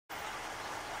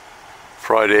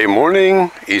Friday morning,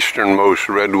 easternmost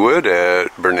redwood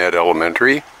at Burnett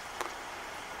Elementary.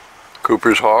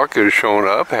 Cooper's hawk has shown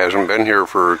up, hasn't been here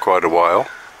for quite a while.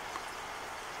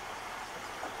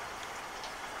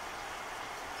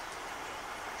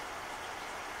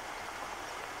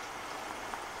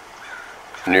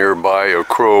 Nearby a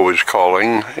crow is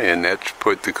calling, and that's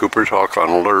put the Cooper's hawk on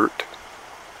alert.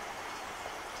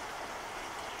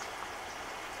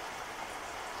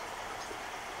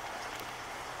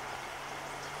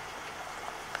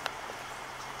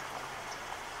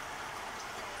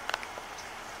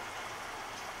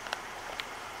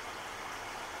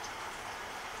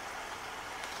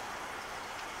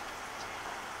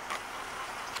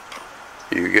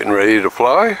 You getting ready to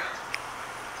fly?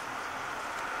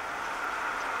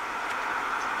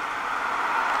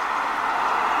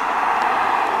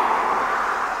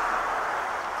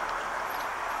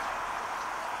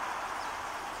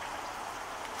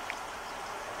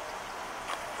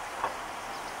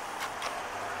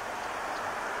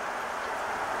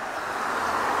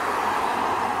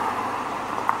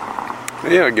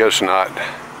 Yeah, I guess not.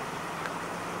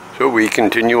 So we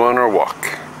continue on our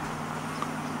walk.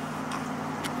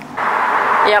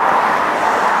 Yep.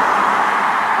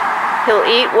 He'll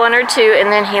eat one or two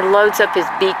and then he loads up his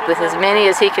beak with as many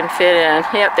as he can fit in.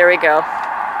 Yep, there we go.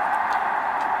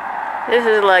 This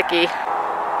is lucky.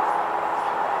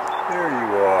 There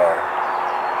you are.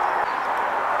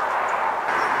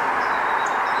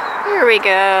 Here we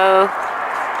go.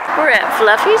 We're at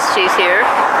Fluffy's. She's here.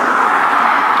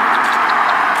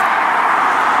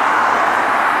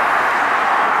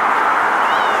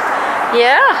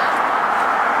 Yeah.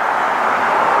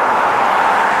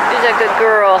 She's a good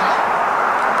girl.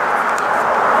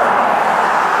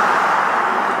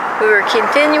 We were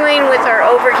continuing with our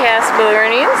overcast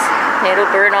mornings. It'll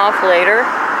burn off later.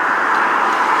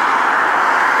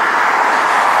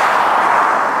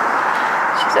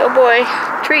 She's, oh boy,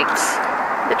 treats.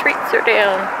 The treats are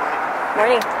down.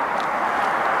 Morning.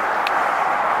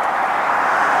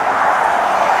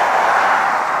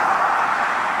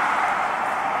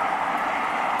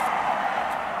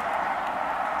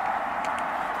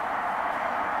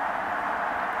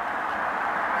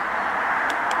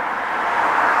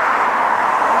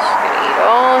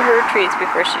 Treats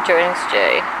before she joins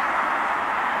Jay.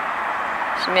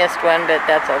 She missed one, but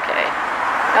that's okay.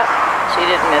 Oh, she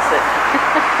didn't miss it.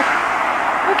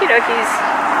 Okie dokies.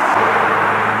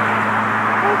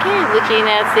 Okay, looking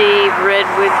at the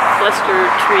redwood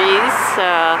cluster trees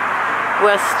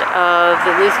west of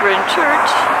the Lutheran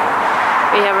church,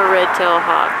 we have a red-tailed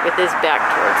hawk with his back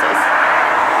towards us.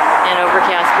 An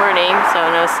overcast morning, so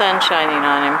no sun shining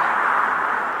on him.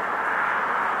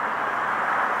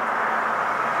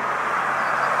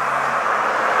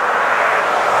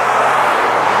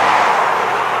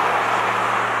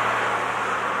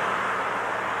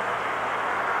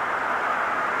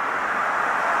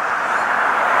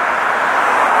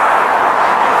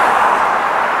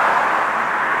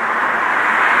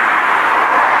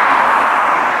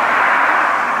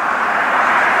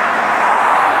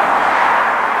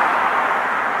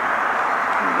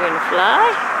 Fly?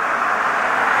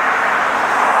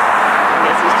 I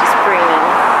guess he's just preening.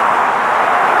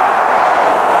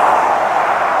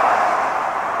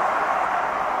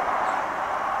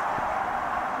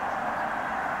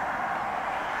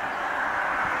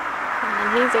 And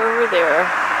he's over there.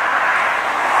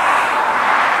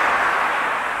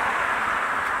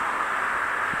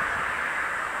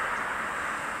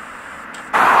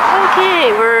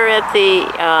 Okay, we're at the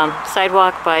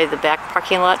sidewalk by the back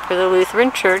parking lot for the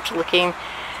Lutheran church, looking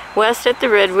west at the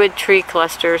redwood tree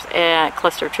clusters and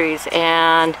cluster trees,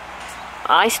 and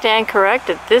I stand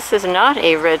corrected. This is not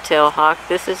a red-tailed hawk.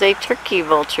 This is a turkey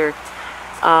vulture.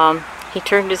 He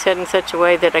turned his head in such a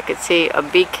way that I could see a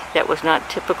beak that was not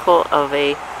typical of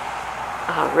a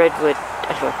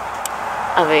red-tailed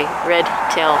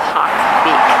hawk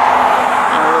beak.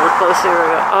 And a little closer,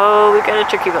 oh, we got a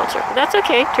turkey vulture. That's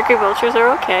okay. Turkey vultures are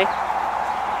okay.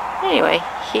 Anyway,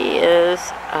 he is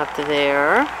up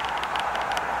there.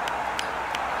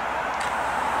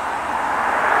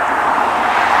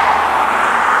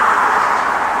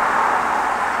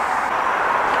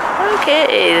 Okay,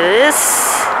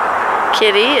 this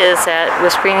kitty is at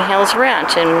Whispering Hills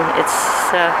Ranch, and it's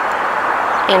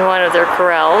in one of their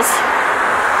corrals.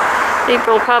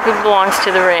 April probably belongs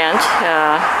to the ranch.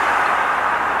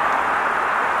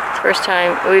 First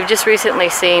time, we've just recently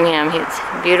seen him. He's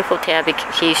a beautiful tabby.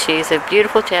 She's a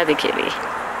beautiful tabby kitty.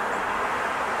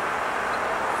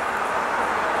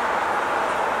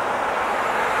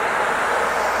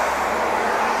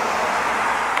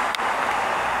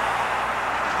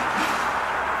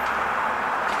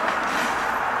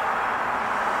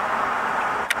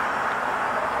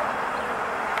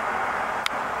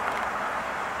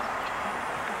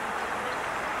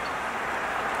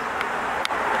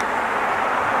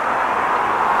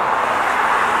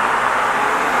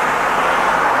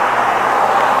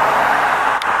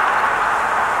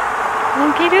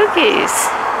 turkeys.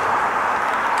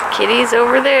 Kitty's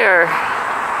over there.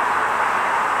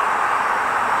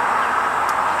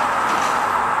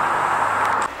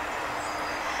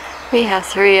 We have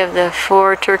 3 of the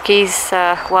 4 turkeys,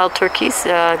 wild turkeys,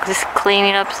 just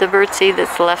cleaning up the birdseed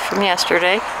that's left from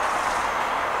yesterday.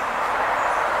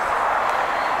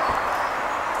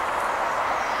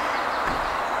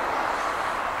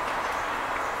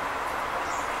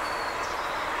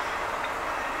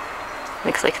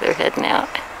 Looks like they're heading out.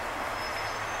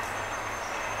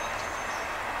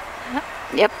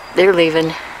 Yep, they're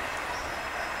leaving.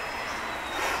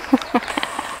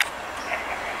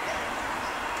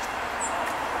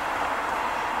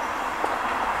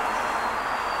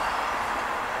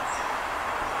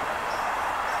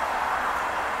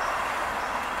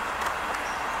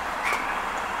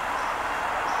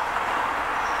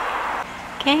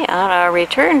 Okay, on our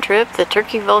return trip, the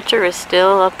turkey vulture is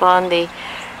still up on the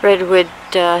redwood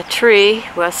tree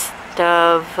west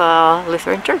of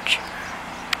Lutheran Church.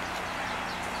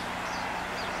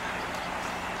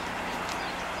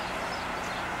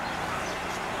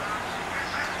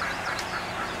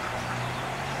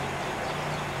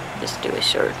 Just do a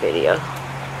short video.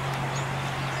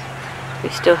 We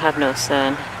still have no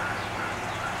sun.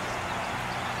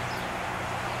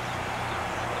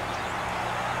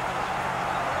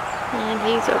 And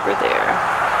he's over there.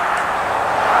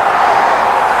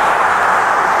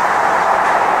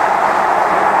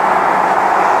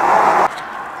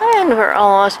 And we're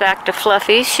almost back to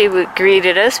Fluffy. She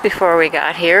greeted us before we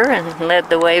got here and led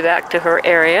the way back to her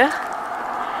area.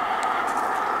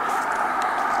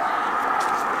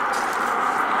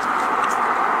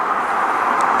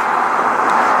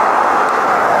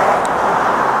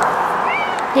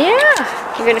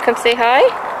 Yeah, you gonna come say hi?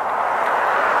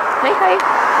 Hi, hi.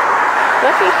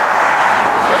 Fluffy.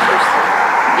 Fluffers.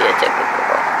 Yes, a good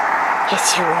girl.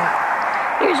 Yes, you are.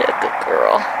 You're a good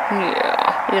girl.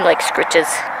 Yeah. You like scritches.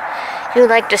 You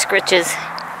like the scritches.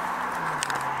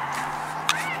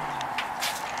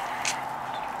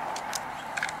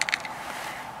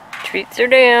 Treats are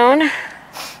down.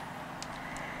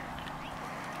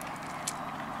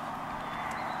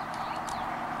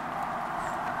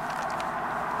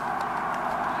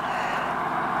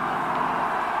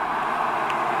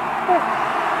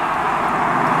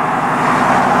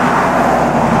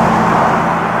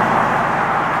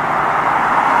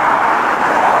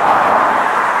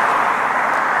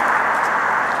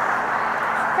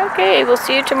 Okay, we'll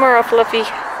see you tomorrow, Fluffy.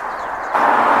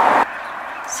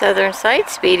 Southern side,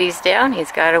 Speedy's down.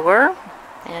 He's got a worm.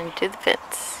 And to the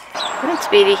fence. Come on,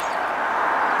 Speedy.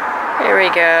 There we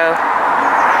go.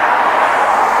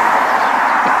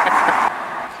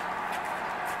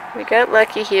 We got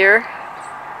lucky here.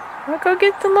 We'll go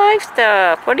get the live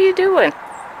stuff. What are you doing?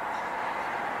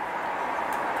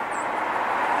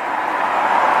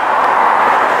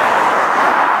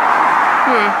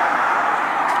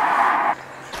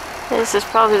 This is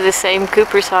probably the same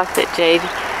Cooper's hawk that Jade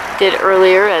did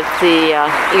earlier at the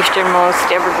easternmost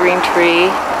evergreen tree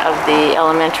of the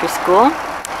elementary school.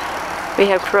 We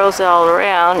have crows all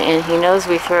around, and he knows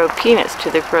we throw peanuts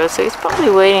to the crows, so he's probably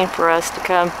waiting for us to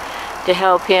come to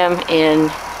help him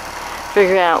in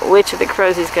figuring out which of the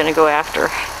crows he's going to go after.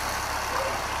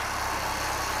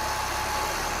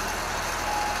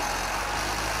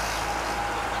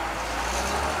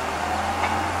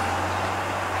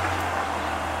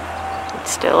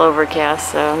 Still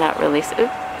overcast, so not really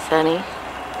sunny.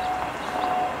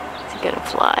 Is he gonna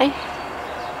fly?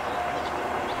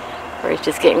 Or he's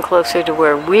just getting closer to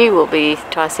where we will be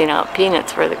tossing out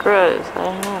peanuts for the crows? I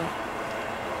don't know.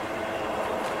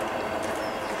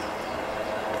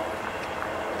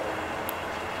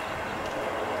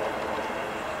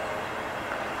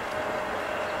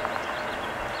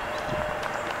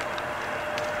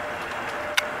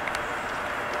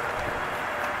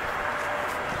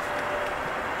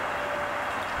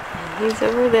 He's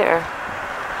over there.